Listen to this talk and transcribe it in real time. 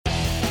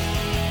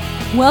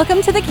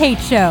Welcome to The Kate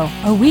Show,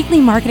 a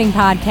weekly marketing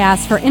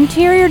podcast for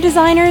interior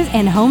designers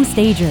and home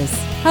stagers.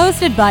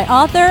 Hosted by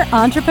author,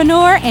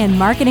 entrepreneur, and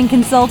marketing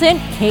consultant,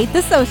 Kate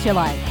the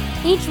Socialite.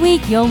 Each week,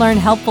 you'll learn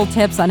helpful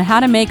tips on how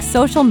to make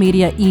social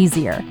media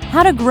easier,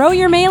 how to grow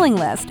your mailing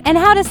list, and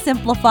how to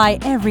simplify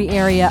every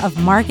area of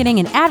marketing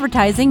and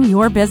advertising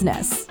your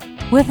business.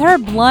 With her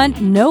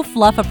blunt,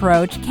 no-fluff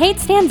approach, Kate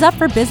stands up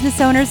for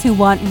business owners who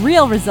want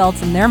real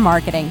results in their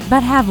marketing,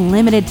 but have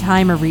limited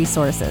time or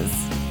resources.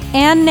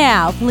 And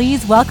now,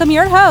 please welcome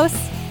your host,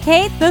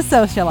 Kate the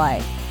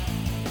Socialite.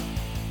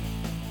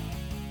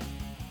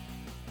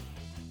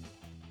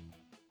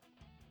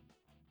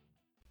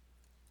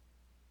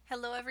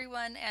 Hello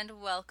everyone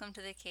and welcome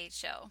to The Kate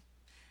Show.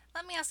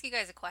 Let me ask you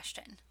guys a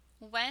question.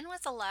 When was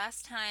the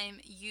last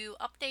time you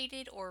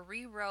updated or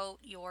rewrote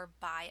your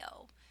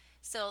bio?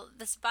 So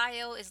this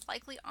bio is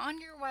likely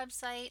on your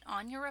website,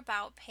 on your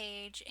about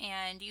page,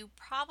 and you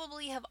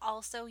probably have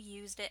also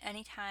used it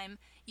anytime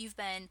you've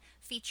been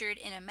featured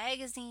in a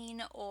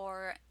magazine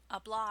or a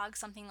blog,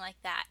 something like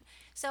that.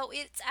 So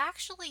it's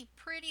actually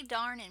pretty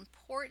darn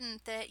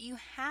important that you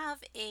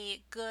have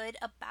a good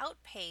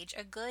about page,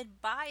 a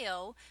good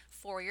bio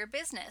for your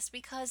business,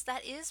 because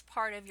that is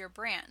part of your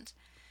brand.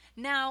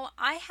 Now,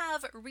 I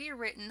have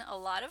rewritten a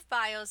lot of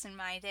bios in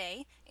my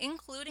day,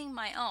 including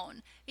my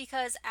own,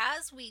 because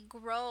as we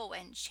grow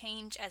and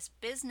change as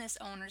business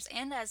owners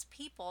and as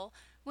people,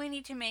 we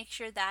need to make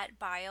sure that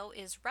bio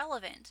is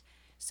relevant.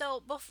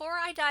 So before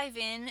I dive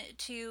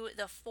into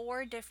the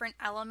 4 different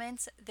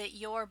elements that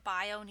your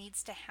bio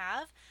needs to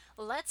have,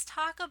 let's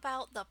talk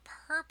about the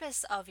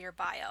purpose of your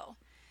bio.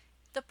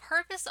 The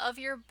purpose of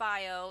your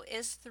bio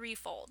is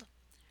threefold.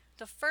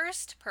 The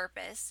first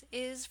purpose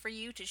is for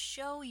you to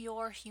show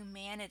your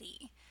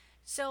humanity.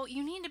 So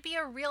you need to be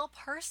a real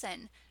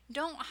person.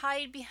 Don't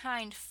hide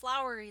behind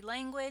flowery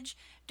language.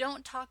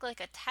 Don't talk like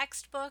a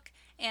textbook.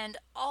 And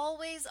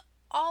always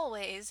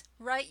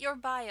write your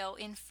bio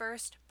in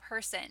first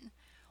person.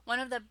 One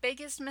of the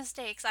biggest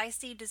mistakes I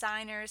see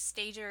designers,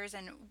 stagers,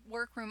 and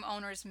workroom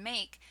owners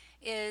make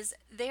is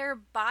their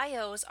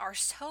bios are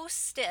so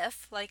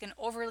stiff, like an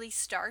overly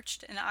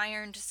starched and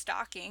ironed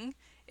stocking,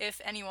 if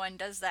anyone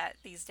does that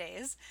these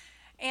days.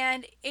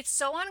 And it's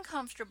so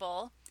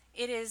uncomfortable.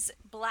 It is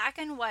black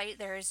and white.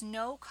 There is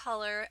no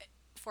color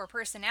for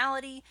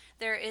personality.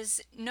 There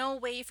is no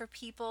way for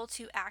people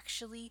to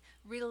actually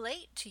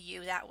relate to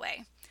you that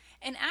way.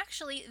 And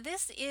actually,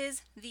 this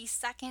is the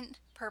second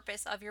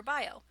purpose of your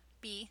bio.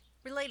 Be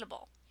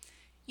relatable.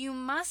 You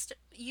must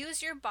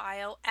use your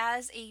bio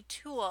as a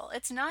tool.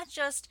 It's not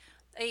just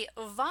a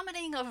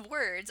vomiting of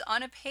words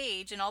on a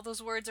page and all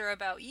those words are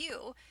about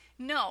you.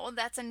 No,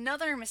 that's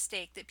another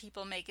mistake that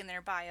people make in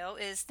their bio,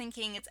 is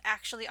thinking it's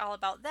actually all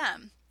about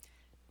them.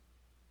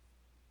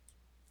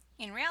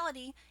 In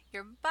reality,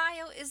 your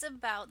bio is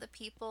about the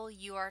people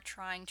you are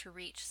trying to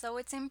reach, so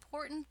it's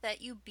important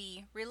that you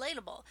be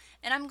relatable.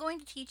 And I'm going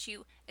to teach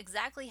you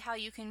exactly how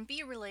you can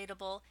be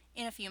relatable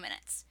in a few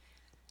minutes.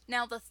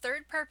 Now, the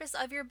third purpose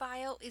of your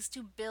bio is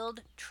to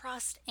build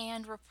trust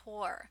and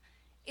rapport.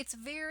 It's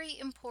very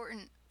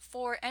important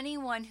for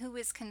anyone who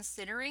is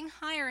considering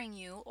hiring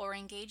you or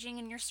engaging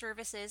in your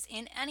services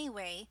in any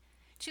way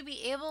to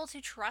be able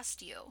to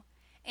trust you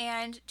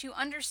and to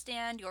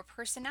understand your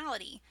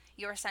personality,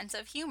 your sense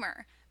of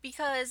humor,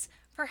 because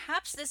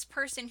perhaps this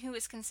person who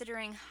is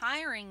considering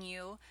hiring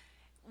you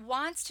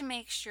wants to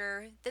make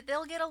sure that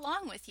they'll get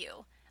along with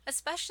you,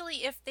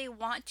 especially if they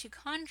want to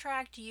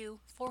contract you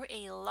for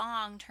a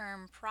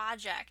long-term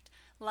project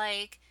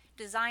like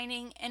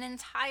designing an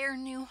entire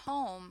new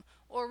home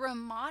or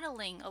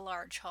remodeling a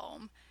large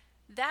home.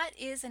 That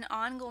is an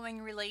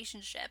ongoing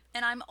relationship,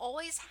 and I'm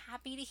always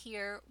happy to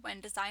hear when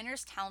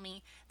designers tell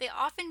me they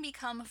often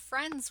become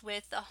friends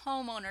with the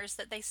homeowners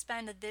that they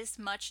spend this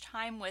much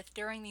time with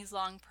during these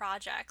long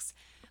projects.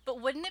 But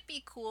wouldn't it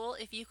be cool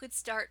if you could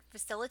start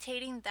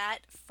facilitating that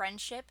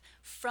friendship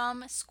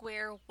from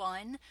square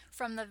one,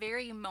 from the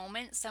very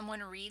moment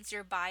someone reads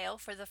your bio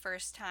for the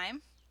first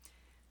time?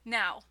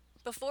 Now,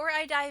 before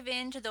I dive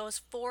into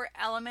those 4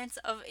 elements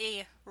of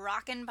a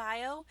rockin'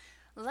 bio,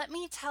 let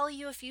me tell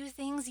you a few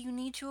things you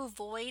need to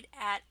avoid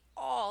at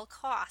all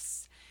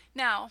costs.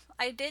 Now,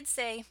 I did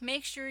say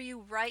make sure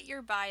you write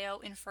your bio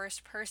in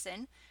first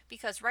person,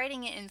 because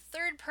writing it in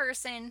third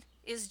person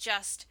is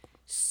just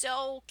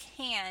so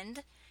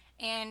canned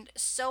and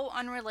so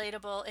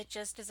unrelatable.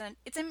 It's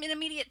an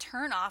immediate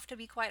turn off, to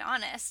be quite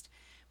honest.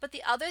 But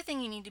the other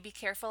thing you need to be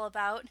careful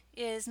about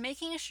is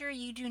making sure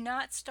you do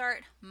not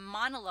start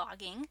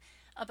monologuing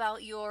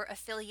about your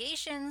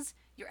affiliations,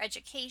 your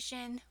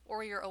education,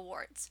 or your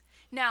awards.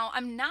 Now,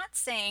 I'm not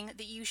saying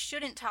that you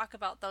shouldn't talk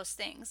about those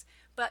things,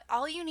 but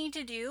all you need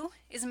to do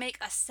is make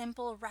a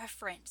simple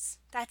reference.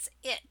 That's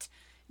it.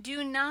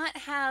 Do not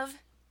have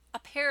a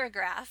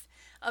paragraph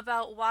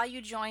about why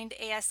you joined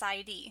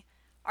ASID.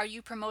 Are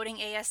you promoting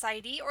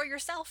ASID or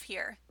yourself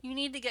here? You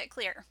need to get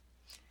clear.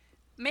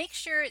 Make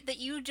sure that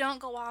you don't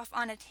go off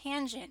on a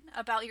tangent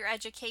about your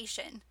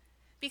education,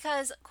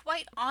 because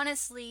quite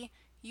honestly,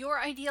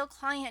 Your ideal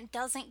client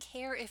doesn't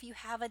care if you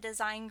have a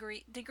design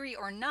degree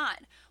or not.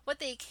 What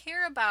they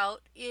care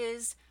about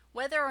is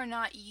whether or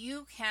not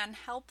you can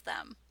help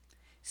them.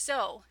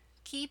 So,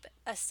 keep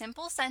a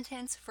simple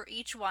sentence for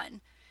each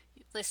one.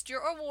 List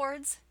your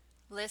awards,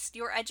 list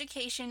your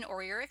education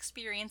or your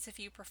experience if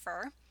you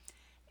prefer,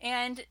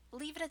 and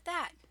leave it at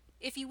that.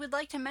 If you would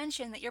like to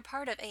mention that you're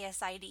part of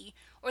ASID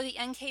or the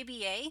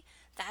NKBA,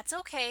 that's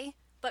okay,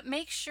 but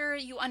make sure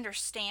you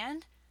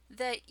understand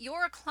that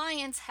your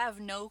clients have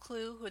no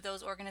clue who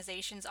those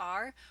organizations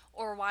are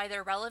or why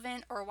they're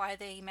relevant or why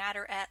they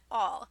matter at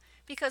all.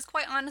 Because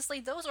quite honestly,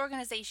 those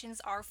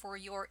organizations are for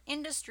your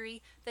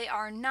industry. They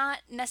are not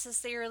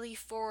necessarily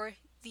for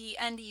the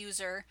end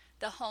user,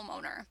 the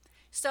homeowner.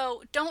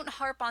 So don't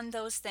harp on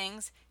those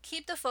things.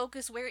 Keep the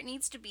focus where it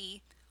needs to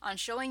be on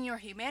showing your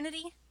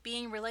humanity,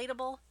 being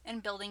relatable,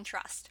 and building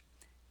trust.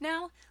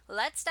 Now,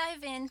 let's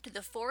dive into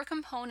the 4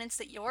 components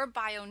that your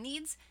bio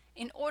needs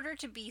in order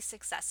to be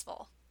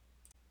successful.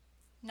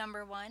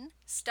 Number 1,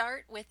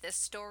 start with the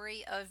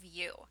story of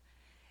you.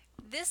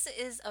 This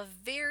is a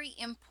very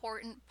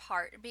important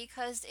part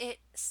because it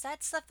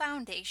sets the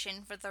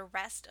foundation for the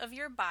rest of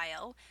your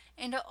bio,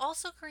 and it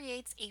also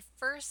creates a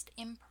first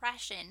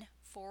impression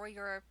for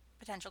your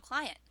potential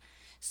client.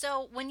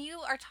 So when you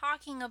are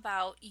talking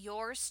about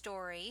your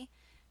story,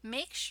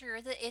 make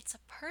sure that it's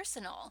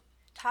personal.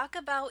 Talk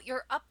about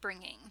your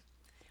upbringing.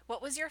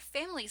 What was your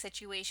family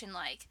situation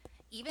like?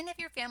 Even if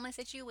your family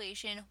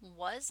situation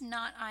was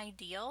not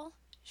ideal,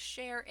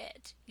 share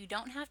it. You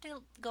don't have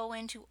to go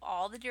into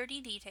all the dirty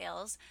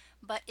details,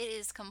 but it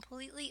is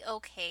completely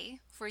okay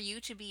for you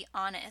to be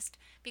honest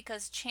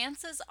because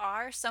chances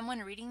are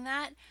someone reading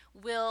that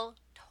will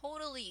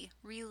totally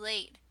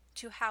relate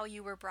to how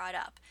you were brought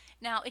up.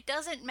 Now, it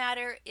doesn't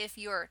matter if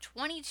you're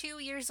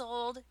 22 years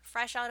old,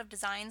 fresh out of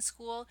design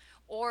school,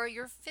 or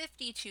you're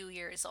 52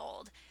 years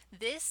old.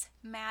 This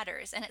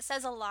matters and it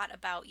says a lot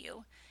about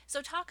you.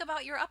 So talk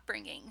about your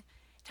upbringing.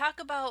 Talk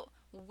about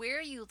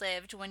where you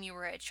lived when you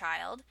were a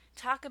child.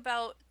 Talk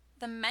about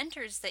the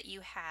mentors that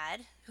you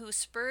had who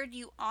spurred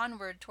you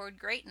onward toward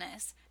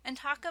greatness. And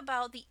talk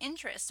about the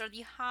interests or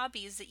the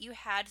hobbies that you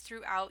had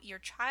throughout your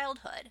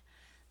childhood.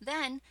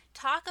 Then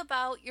talk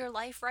about your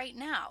life right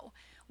now,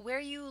 where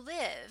you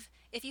live,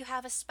 if you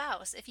have a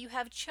spouse, if you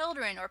have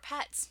children or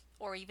pets,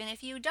 or even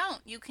if you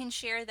don't, you can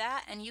share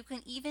that and you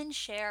can even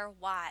share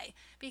why,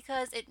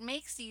 because it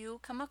makes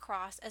you come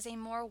across as a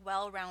more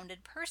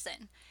well-rounded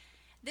person.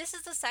 This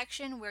is a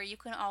section where you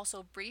can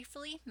also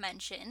briefly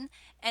mention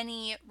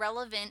any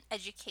relevant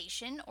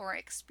education or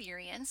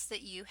experience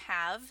that you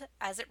have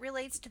as it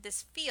relates to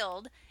this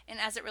field and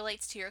as it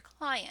relates to your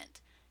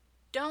client.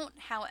 Don't,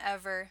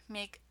 however,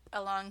 make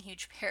a long,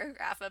 huge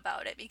paragraph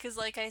about it because,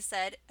 like I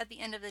said, at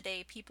the end of the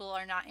day, people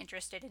are not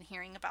interested in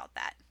hearing about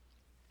that.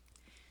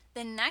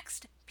 The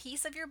next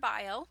piece of your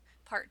bio,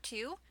 part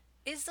 2,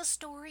 is the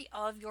story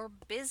of your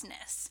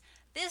business.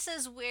 This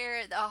is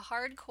where the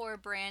hardcore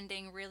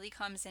branding really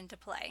comes into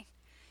play.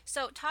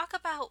 So, talk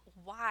about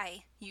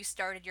why you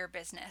started your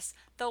business.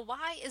 The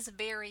why is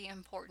very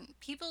important.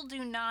 People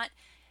do not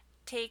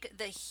take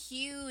the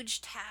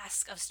huge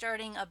task of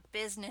starting a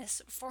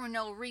business for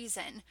no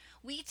reason.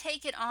 We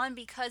take it on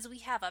because we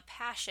have a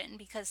passion,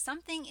 because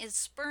something is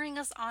spurring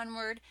us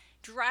onward,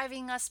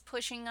 driving us,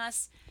 pushing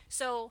us.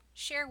 So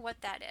share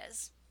what that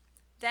is.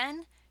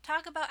 Then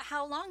talk about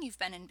how long you've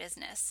been in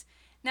business.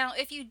 Now,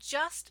 if you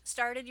just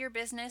started your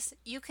business,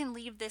 you can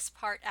leave this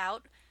part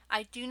out.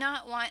 I do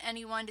not want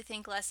anyone to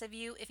think less of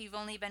you if you've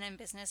only been in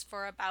business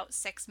for about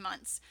 6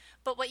 months.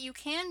 But what you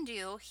can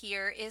do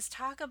here is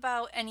talk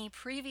about any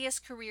previous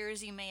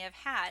careers you may have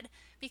had,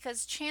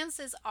 because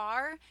chances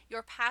are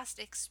your past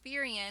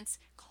experience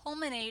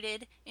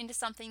culminated into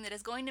something that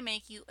is going to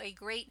make you a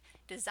great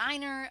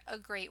designer, a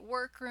great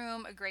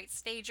workroom, a great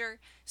stager.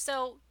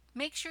 So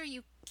make sure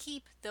you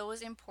keep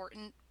those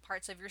important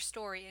parts of your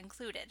story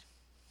included.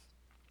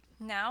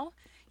 Now,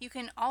 you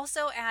can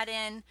also add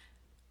in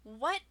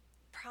what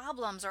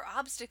problems or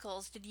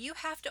obstacles did you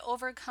have to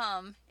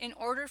overcome in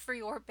order for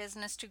your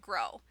business to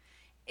grow?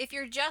 If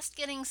you're just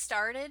getting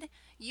started,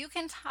 you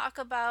can talk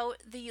about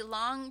the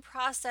long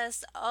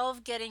process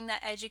of getting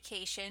that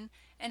education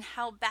and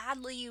how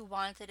badly you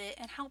wanted it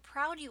and how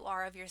proud you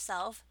are of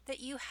yourself that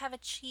you have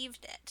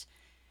achieved it.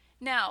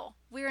 Now,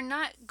 we're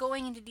not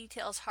going into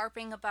details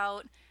harping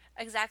about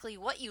exactly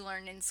what you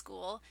learned in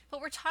school,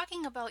 but we're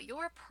talking about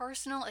your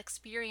personal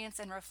experience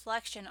and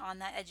reflection on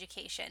that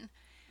education.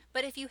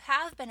 But if you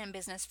have been in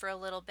business for a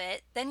little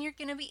bit, then you're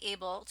going to be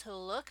able to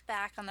look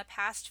back on the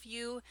past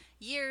few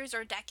years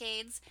or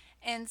decades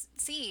and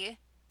see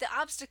the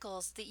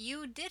obstacles that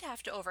you did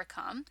have to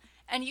overcome,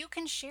 and you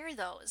can share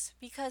those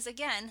because,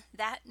 again,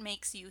 that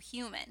makes you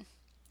human.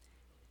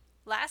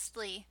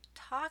 Lastly,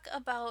 talk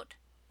about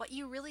what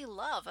you really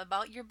love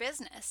about your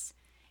business.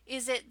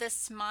 Is it the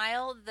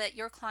smile that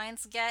your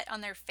clients get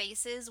on their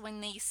faces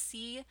when they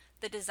see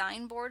the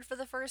design board for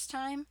the first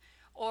time?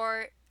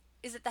 Or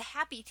is it the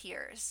happy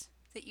tears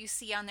that you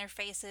see on their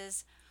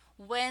faces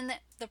when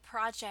the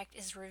project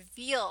is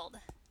revealed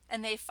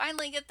and they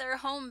finally get their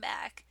home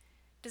back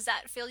Does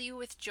that fill you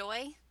with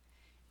joy?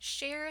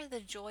 Share the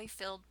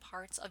joy-filled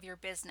parts of your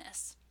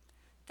business.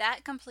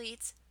 That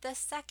completes the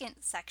second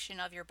section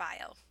of your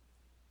bio.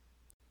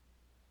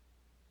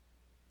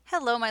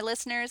 Hello, my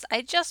listeners.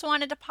 I just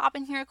wanted to pop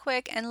in here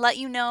quick and let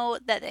you know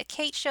that The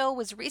Kate Show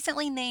was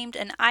recently named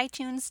an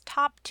iTunes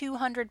Top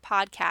 200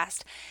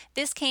 podcast.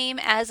 This came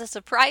as a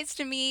surprise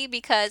to me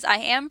because I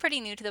am pretty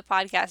new to the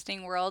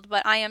podcasting world,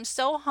 but I am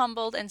so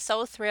humbled and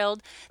so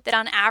thrilled that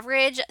on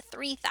average,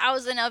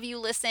 3,000 of you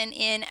listen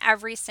in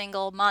every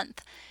single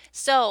month.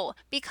 So,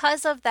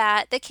 because of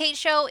that, The Kate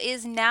Show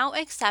is now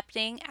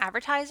accepting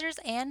advertisers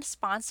and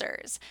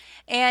sponsors.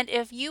 And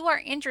if you are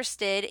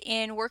interested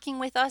in working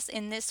with us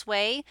in this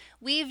way,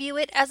 we view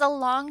it as a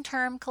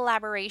long-term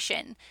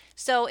collaboration.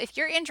 So if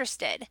you're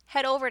interested,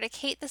 head over to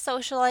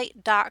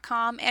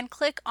katethesocialite.com and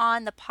click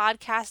on the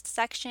podcast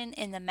section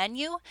in the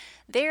menu.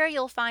 There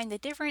you'll find the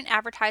different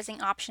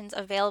advertising options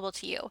available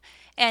to you.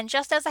 And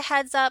just as a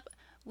heads up,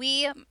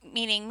 we,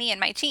 meaning me and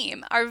my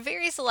team, are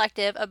very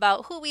selective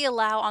about who we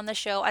allow on the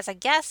show as a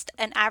guest,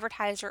 an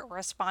advertiser, or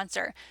a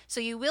sponsor, so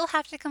you will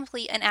have to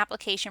complete an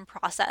application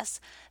process.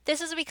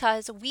 This is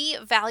because we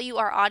value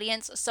our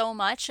audience so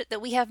much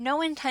that we have no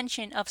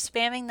intention of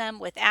spamming them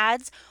with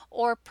ads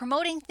or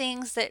promoting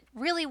things that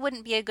really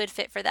wouldn't be a good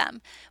fit for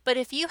them. But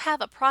if you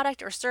have a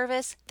product or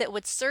service that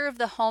would serve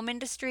the home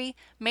industry,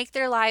 make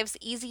their lives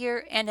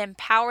easier, and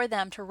empower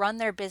them to run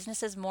their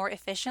businesses more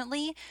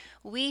efficiently,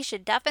 we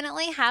should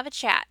definitely have a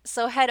chat.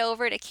 So head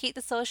over to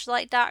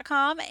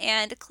katethesocialite.com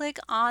and click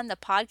on the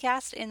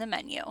podcast in the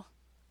menu.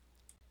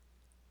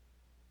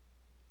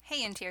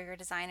 Hey, interior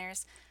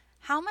designers.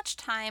 How much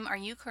time are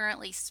you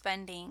currently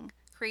spending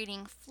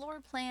creating floor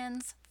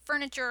plans,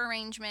 furniture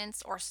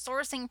arrangements, or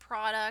sourcing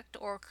product,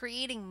 or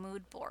creating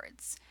mood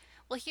boards?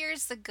 Well,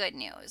 here's the good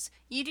news.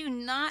 You do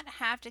not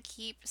have to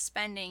keep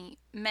spending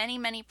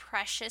many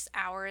precious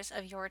hours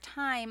of your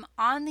time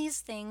on these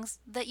things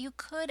that you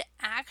could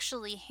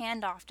actually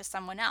hand off to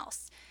someone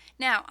else.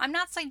 Now, I'm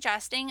not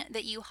suggesting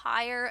that you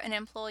hire an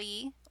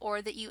employee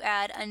or that you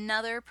add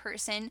another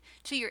person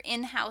to your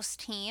in-house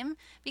team,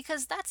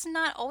 because that's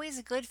not always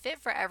a good fit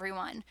for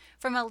everyone.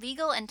 From a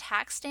legal and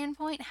tax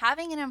standpoint,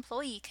 having an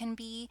employee can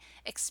be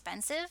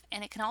expensive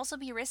and it can also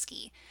be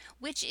risky,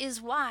 which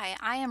is why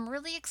I am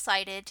really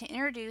excited to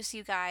introduce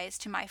you guys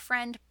to my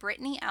friend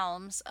Brittany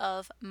Elms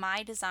of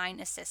My Design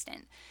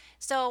Assistant.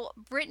 So,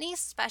 Brittany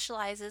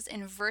specializes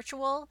in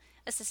virtual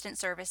assistant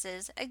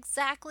services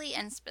exactly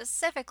and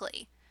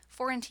specifically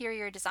for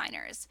interior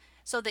designers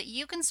so that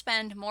you can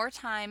spend more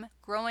time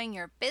growing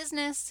your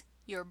business,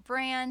 your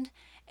brand,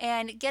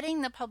 and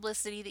getting the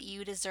publicity that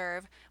you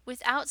deserve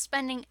without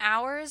spending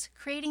hours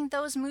creating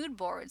those mood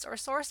boards or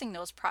sourcing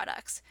those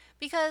products.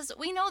 Because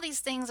we know these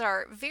things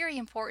are very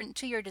important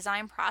to your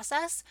design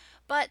process,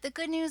 but the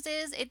good news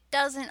is it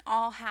doesn't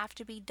all have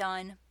to be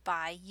done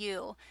by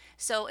you.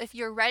 So if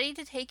you're ready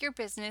to take your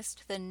business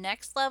to the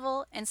next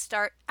level and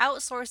start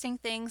outsourcing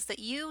things that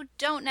you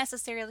don't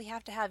necessarily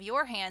have to have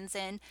your hands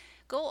in,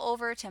 go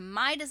over to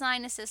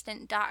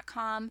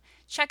mydesignassistant.com,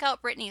 check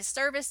out Brittany's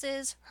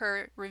services,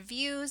 her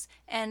reviews,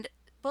 and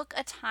book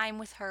a time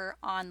with her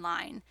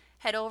online.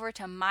 Head over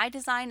to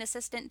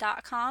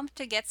mydesignassistant.com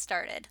to get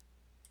started.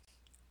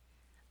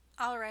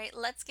 All right,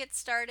 let's get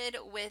started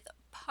with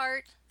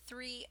part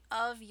 3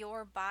 of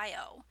your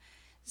bio.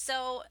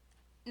 So,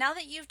 now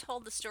that you've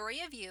told the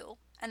story of you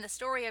and the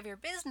story of your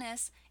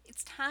business,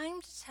 it's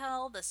time to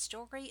tell the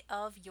story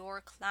of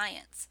your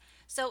clients.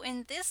 So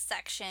in this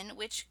section,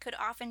 which could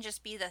often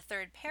just be the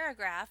third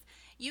paragraph,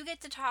 you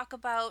get to talk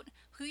about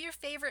who your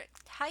favorite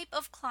type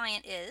of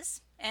client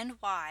is and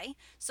why.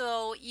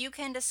 So you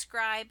can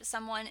describe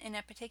someone in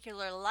a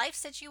particular life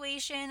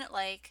situation,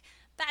 like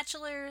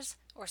bachelors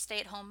or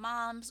stay-at-home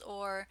moms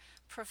or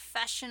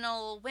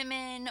professional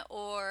women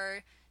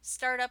or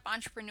startup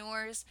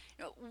entrepreneurs.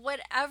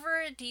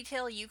 Whatever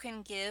detail you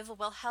can give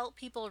will help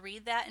people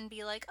read that and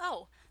be like,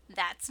 oh,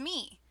 that's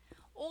me.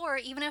 Or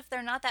even if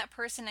they're not that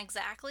person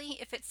exactly,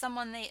 if it's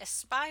someone they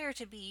aspire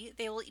to be,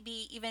 they will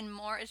be even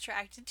more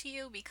attracted to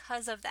you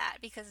because of that.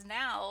 Because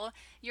now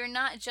you're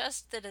not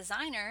just the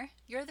designer,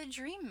 you're the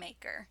dream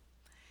maker.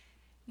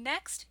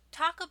 Next,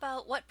 talk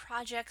about what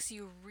projects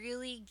you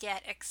really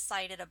get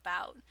excited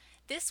about.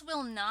 This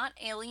will not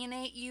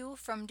alienate you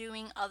from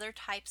doing other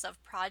types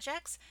of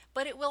projects,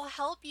 but it will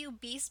help you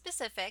be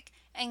specific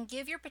and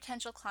give your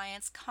potential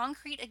clients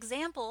concrete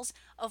examples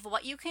of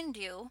what you can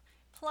do.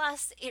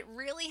 Plus, it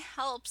really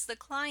helps the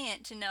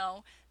client to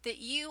know that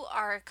you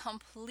are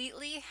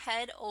completely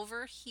head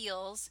over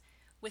heels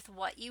with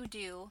what you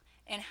do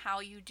and how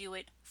you do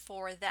it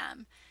for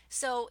them.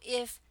 So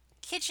if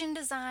kitchen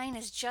design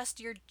is just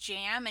your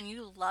jam and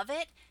you love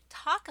it,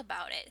 talk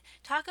about it.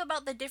 Talk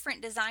about the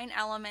different design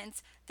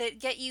elements that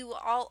get you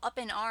all up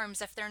in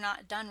arms if they're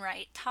not done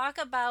right. Talk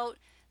about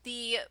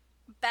the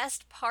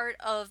best part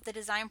of the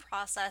design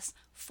process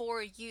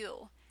for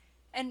you.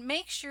 And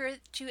make sure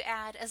to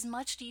add as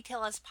much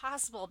detail as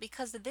possible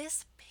because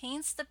this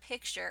paints the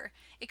picture.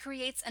 It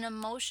creates an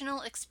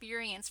emotional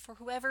experience for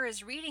whoever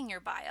is reading your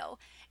bio,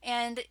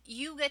 and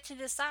you get to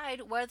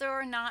decide whether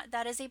or not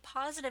that is a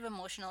positive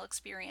emotional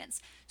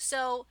experience.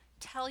 So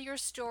tell your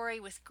story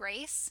with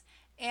grace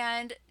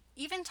and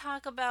even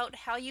talk about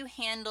how you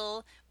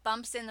handle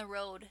bumps in the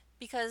road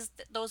because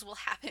those will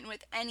happen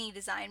with any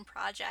design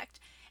project.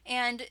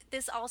 And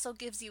this also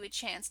gives you a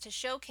chance to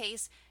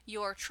showcase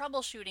your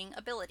troubleshooting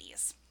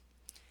abilities.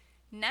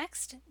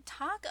 Next,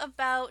 talk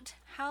about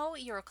how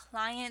your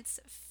clients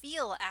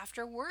feel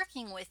after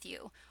working with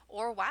you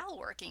or while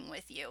working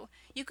with you.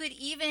 You could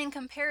even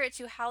compare it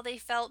to how they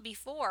felt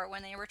before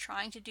when they were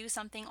trying to do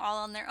something all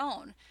on their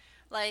own.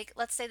 Like,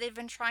 let's say they've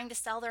been trying to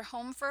sell their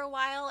home for a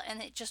while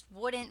and it just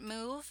wouldn't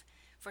move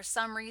for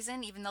some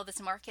reason, even though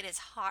this market is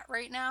hot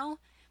right now.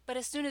 But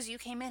as soon as you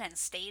came in and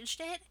staged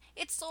it,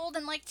 it sold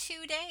in like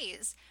 2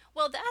 days.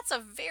 Well, that's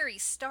a very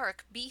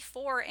stark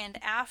before and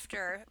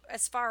after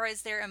as far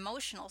as their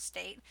emotional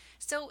state.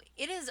 So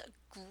it is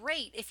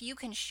great if you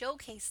can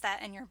showcase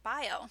that in your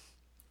bio.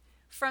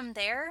 From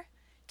there,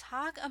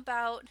 talk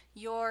about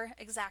your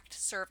exact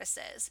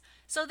services.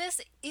 So,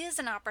 this is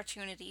an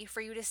opportunity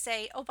for you to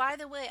say, oh, by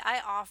the way,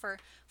 I offer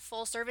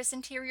full service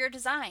interior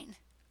design,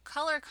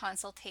 color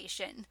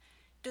consultation,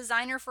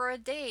 designer for a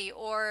day,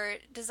 or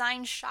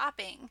design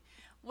shopping.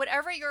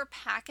 Whatever your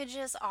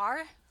packages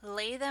are,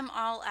 lay them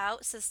all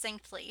out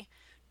succinctly.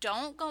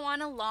 Don't go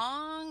on a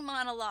long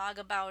monologue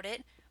about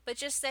it, but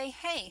just say,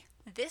 hey,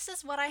 this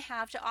is what I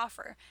have to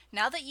offer.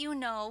 Now that you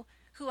know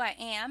who I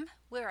am,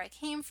 where I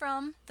came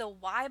from, the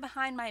why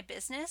behind my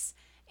business,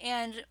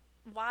 and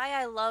why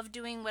I love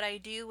doing what I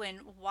do and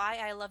why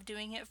I love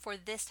doing it for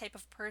this type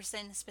of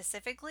person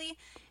specifically,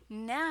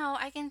 now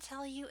I can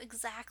tell you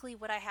exactly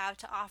what I have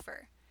to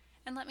offer.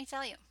 And let me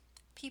tell you,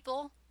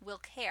 people will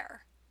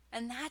care.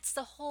 And that's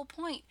the whole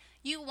point.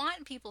 You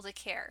want people to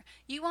care.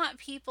 You want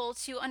people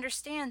to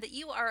understand that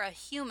you are a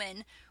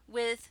human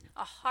with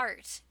a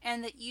heart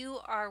and that you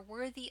are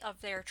worthy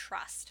of their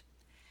trust.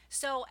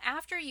 So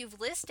after you've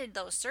listed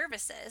those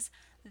services,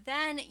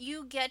 then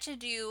you get to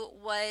do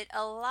what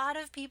a lot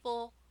of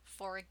people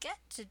forget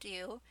to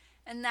do,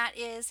 and that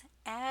is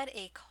add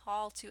a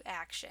call to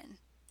action.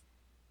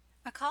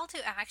 A call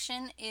to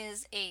action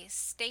is a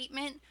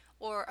statement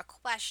or a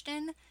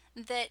question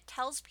that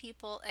tells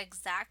people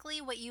exactly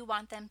what you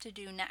want them to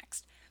do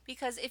next.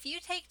 Because if you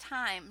take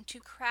time to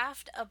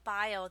craft a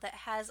bio that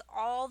has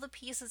all the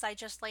pieces I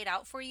just laid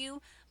out for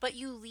you, but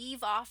you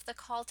leave off the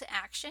call to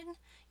action,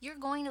 you're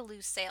going to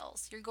lose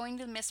sales. You're going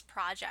to miss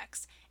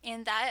projects,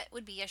 and that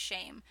would be a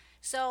shame.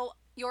 So,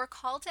 your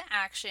call to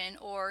action,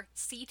 or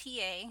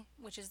CTA,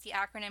 which is the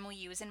acronym we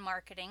use in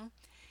marketing,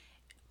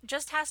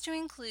 just has to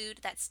include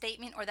that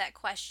statement or that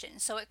question.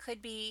 So it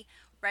could be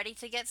ready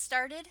to get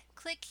started?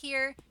 Click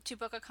here to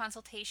book a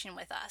consultation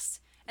with us.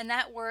 And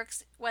that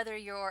works whether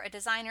you're a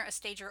designer, a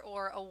stager,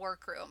 or a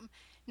workroom.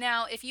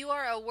 Now, if you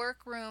are a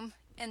workroom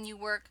and you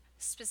work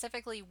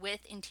specifically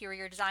with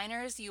interior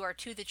designers, you are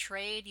to the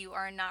trade, you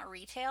are not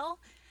retail,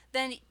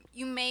 then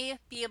you may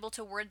be able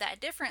to word that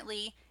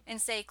differently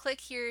and say, click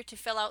here to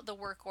fill out the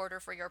work order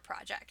for your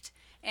project.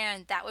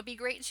 And that would be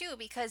great too,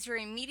 because you're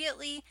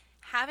immediately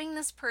having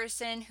this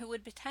person who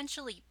would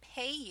potentially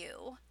pay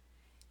you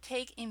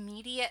take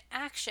immediate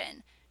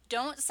action.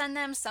 Don't send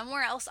them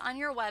somewhere else on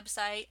your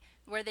website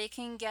where they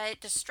can get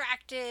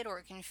distracted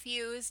or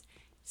confused.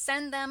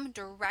 Send them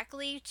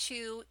directly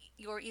to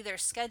your either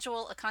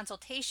schedule a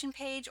consultation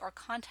page or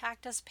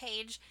contact us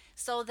page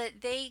so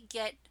that they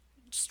get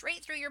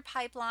straight through your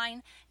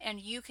pipeline and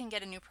you can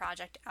get a new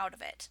project out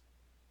of it.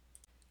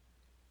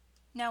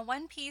 Now,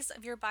 one piece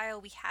of your bio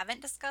we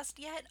haven't discussed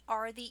yet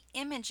are the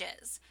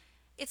images.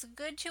 It's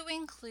good to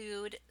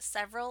include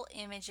several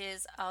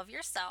images of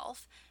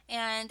yourself,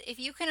 and if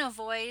you can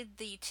avoid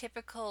the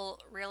typical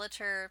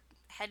realtor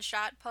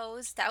headshot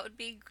pose, that would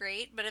be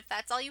great. But if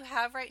that's all you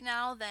have right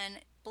now, then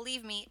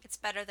believe me, it's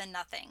better than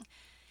nothing.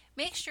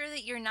 Make sure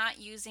that you're not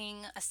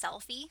using a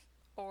selfie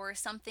or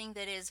something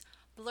that is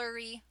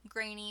blurry,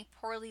 grainy,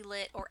 poorly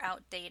lit, or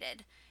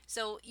outdated.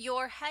 So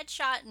your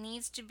headshot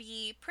needs to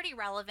be pretty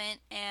relevant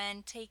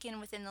and taken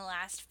within the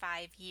last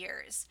 5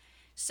 years.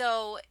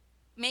 So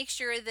make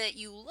sure that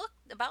you look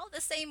about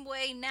the same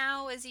way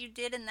now as you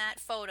did in that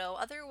photo.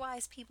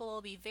 Otherwise, people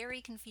will be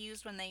very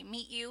confused when they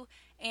meet you,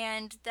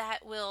 and that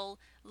will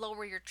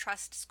lower your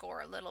trust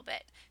score a little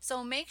bit.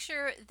 So make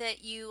sure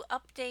that you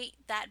update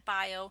that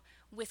bio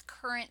with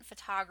current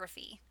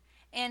photography.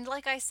 And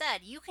like I said,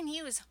 you can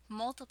use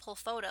multiple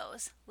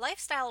photos.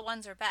 Lifestyle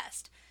ones are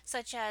best,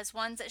 such as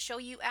ones that show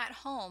you at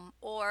home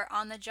or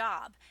on the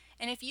job.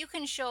 And if you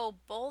can show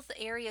both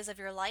areas of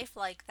your life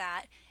like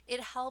that,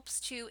 it helps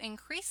to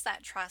increase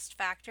that trust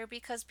factor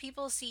because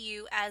people see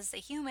you as the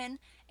human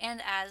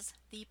and as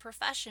the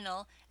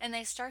professional, and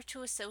they start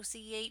to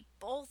associate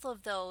both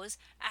of those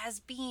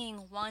as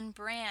being one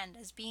brand,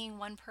 as being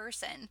one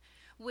person,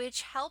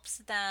 which helps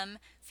them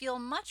feel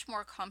much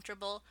more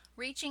comfortable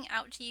reaching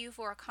out to you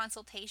for a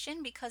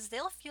consultation because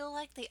they'll feel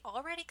like they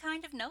already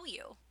kind of know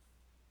you.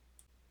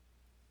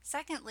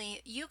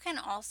 Secondly, you can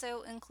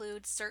also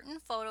include certain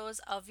photos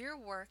of your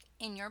work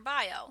in your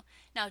bio.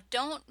 Now,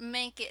 don't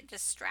make it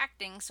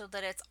distracting so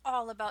that it's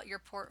all about your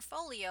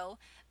portfolio,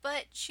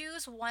 but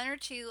choose one or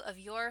two of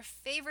your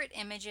favorite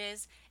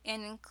images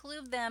and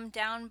include them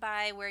down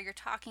by where you're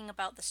talking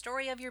about the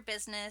story of your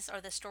business or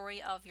the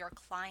story of your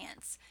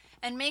clients.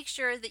 And make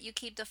sure that you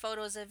keep the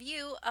photos of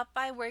you up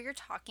by where you're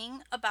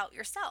talking about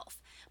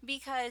yourself,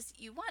 because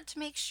you want to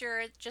make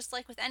sure, just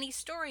like with any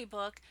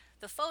storybook,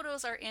 the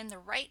photos are in the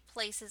right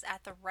places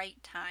at the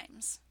right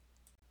times.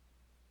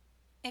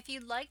 If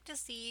you'd like to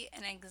see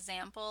an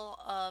example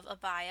of a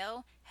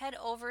bio, head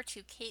over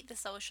to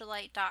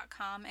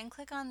katethesocialite.com and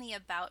click on the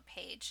About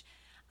page.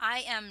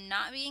 I am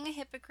not being a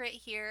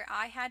hypocrite here.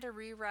 I had to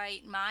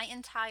rewrite my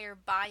entire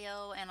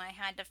bio and I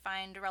had to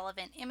find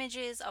relevant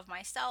images of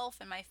myself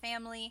and my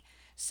family.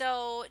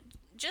 So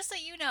just so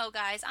you know,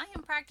 guys, I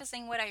am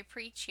practicing what I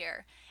preach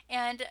here,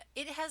 and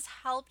it has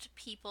helped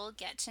people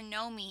get to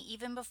know me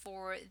even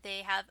before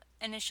they have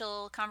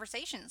initial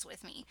conversations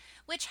with me,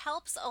 which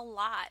helps a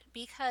lot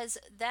because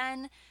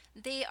then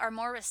they are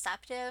more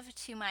receptive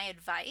to my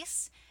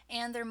advice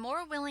and they're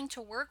more willing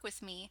to work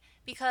with me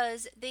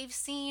because they've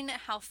seen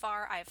how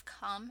far I've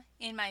come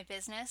in my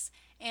business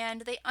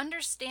and they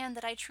understand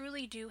that I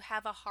truly do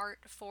have a heart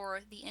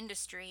for the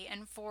industry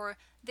and for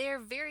their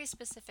very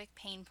specific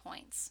pain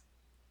points.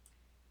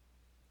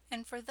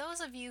 And for those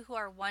of you who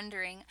are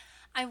wondering,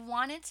 I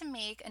wanted to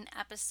make an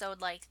episode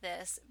like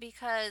this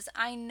because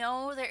I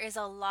know there is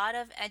a lot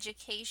of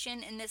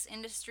education in this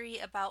industry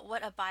about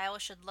what a bio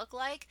should look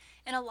like,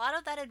 and a lot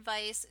of that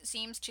advice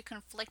seems to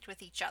conflict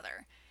with each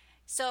other.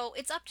 So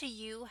it's up to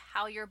you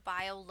how your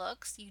bio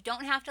looks. You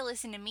don't have to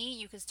listen to me,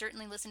 you could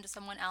certainly listen to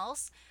someone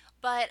else.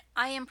 But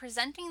I am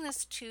presenting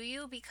this to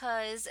you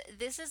because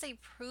this is a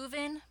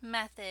proven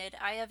method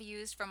I have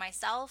used for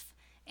myself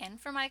and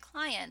for my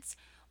clients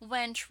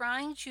when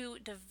trying to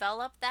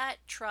develop that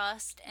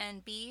trust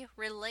and be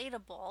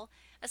relatable,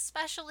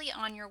 especially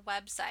on your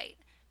website.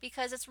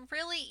 Because it's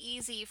really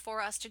easy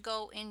for us to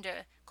go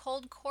into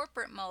cold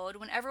corporate mode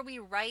whenever we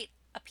write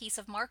a piece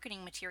of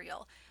marketing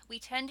material. We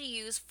tend to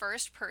use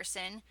first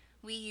person.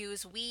 We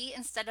use we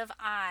instead of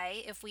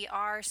I if we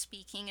are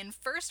speaking in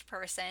first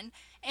person,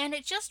 and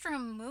it just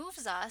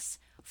removes us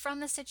from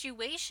the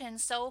situation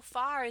so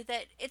far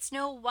that it's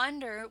no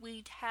wonder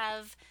we'd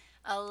have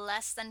a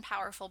less than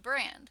powerful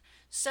brand.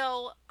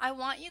 So I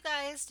want you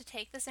guys to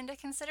take this into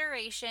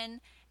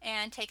consideration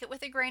and take it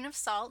with a grain of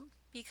salt,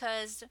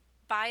 because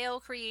bio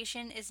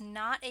creation is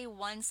not a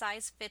one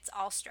size fits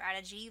all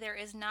strategy. There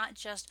is not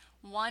just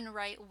one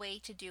right way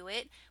to do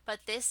it,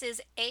 but this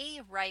is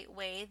a right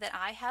way that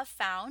I have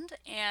found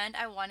and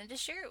I wanted to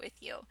share it with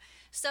you.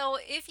 So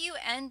if you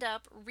end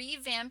up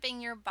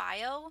revamping your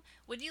bio,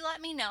 would you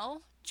let me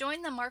know?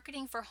 Join the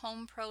Marketing for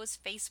Home Pros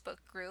Facebook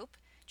group.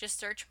 Just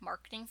search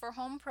Marketing for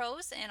Home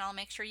Pros and I'll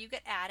make sure you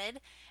get added.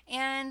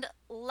 And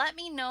let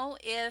me know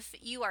if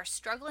you are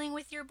struggling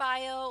with your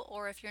bio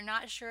or if you're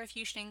not sure if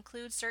you should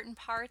include certain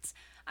parts.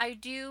 I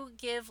do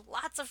give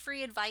lots of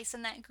free advice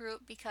in that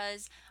group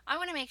because I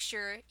want to make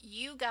sure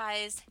you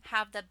guys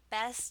have the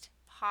best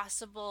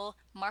possible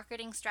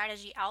marketing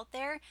strategy out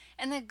there.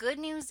 And the good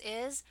news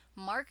is,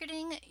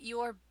 marketing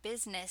your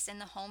business in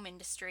the home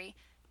industry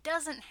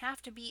doesn't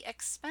have to be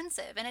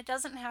expensive and it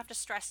doesn't have to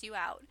stress you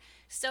out.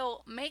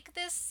 So make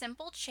this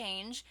simple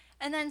change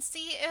and then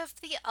see if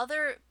the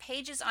other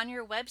pages on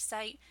your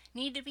website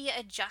need to be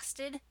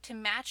adjusted to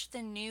match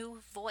the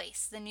new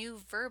voice, the new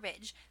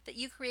verbiage that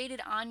you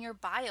created on your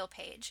bio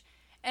page.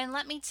 And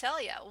let me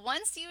tell you,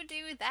 once you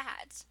do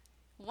that,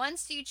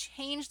 once you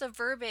change the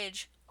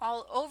verbiage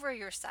all over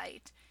your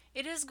site,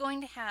 it is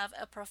going to have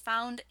a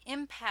profound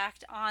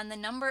impact on the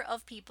number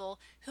of people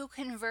who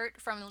convert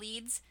from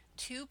leads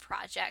to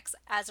projects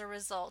as a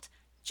result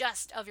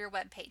just of your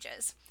web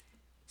pages.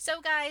 So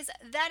guys,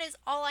 that is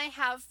all I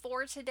have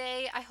for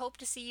today. I hope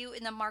to see you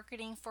in the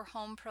Marketing for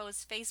Home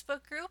Pros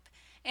Facebook group.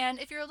 And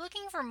if you're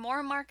looking for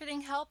more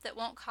marketing help that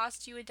won't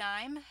cost you a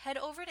dime, head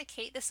over to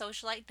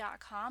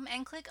katethesocialite.com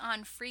and click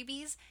on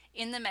freebies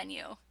in the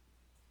menu.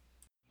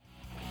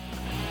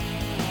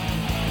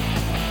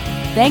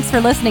 Thanks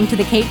for listening to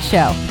The Kate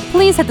Show.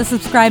 Please hit the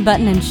subscribe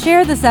button and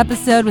share this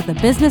episode with a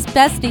business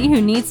bestie who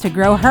needs to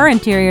grow her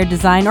interior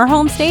design or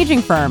home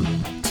staging firm.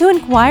 To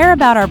inquire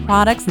about our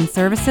products and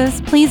services,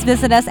 please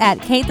visit us at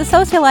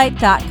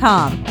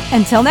katethesocialite.com.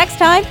 Until next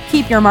time,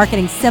 keep your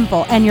marketing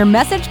simple and your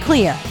message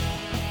clear.